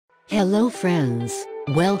Hello friends,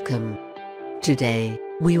 welcome. Today,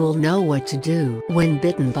 we will know what to do when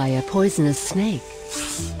bitten by a poisonous snake.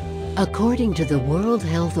 According to the World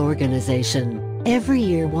Health Organization, every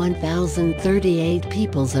year 1,038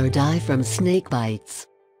 people die from snake bites.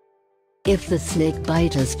 If the snake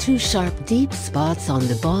bite has two sharp deep spots on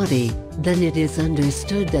the body, then it is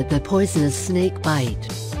understood that the poisonous snake bite.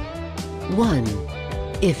 1.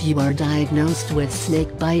 If you are diagnosed with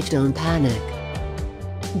snake bite, don't panic.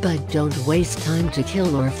 But don't waste time to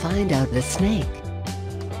kill or find out the snake.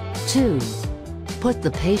 2. Put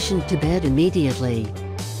the patient to bed immediately.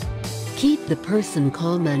 Keep the person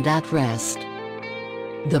calm and at rest.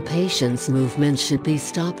 The patient's movement should be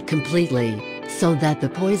stopped completely, so that the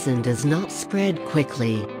poison does not spread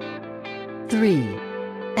quickly. 3.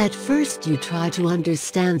 At first you try to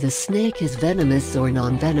understand the snake is venomous or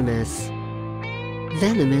non-venomous.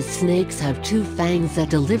 Venomous snakes have two fangs that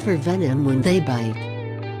deliver venom when they bite.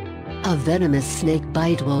 A venomous snake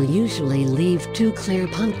bite will usually leave two clear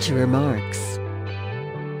puncture marks.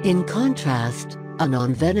 In contrast, a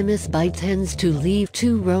non-venomous bite tends to leave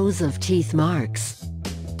two rows of teeth marks.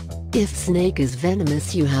 If snake is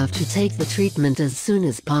venomous, you have to take the treatment as soon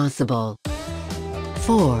as possible.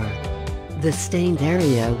 4. The stained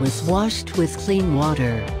area was washed with clean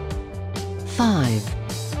water. 5.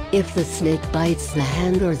 If the snake bites the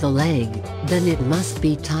hand or the leg, then it must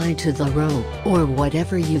be tied to the rope or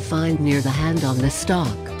whatever you find near the hand on the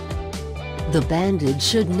stalk. The bandage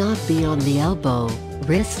should not be on the elbow,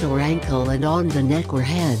 wrist or ankle and on the neck or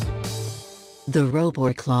head. The rope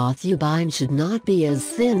or cloth you bind should not be as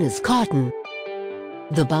thin as cotton.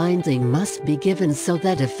 The binding must be given so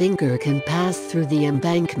that a finger can pass through the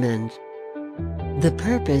embankment. The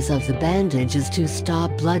purpose of the bandage is to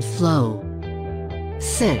stop blood flow.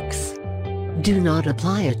 6. Do not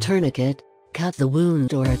apply a tourniquet, cut the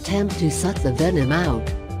wound or attempt to suck the venom out.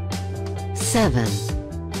 7.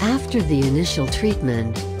 After the initial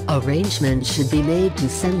treatment, arrangements should be made to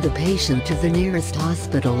send the patient to the nearest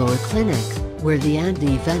hospital or clinic, where the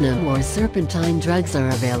anti-venom or serpentine drugs are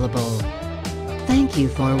available. Thank you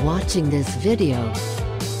for watching this video.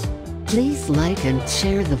 Please like and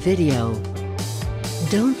share the video.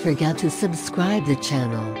 Don't forget to subscribe the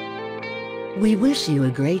channel. We wish you a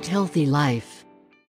great healthy life.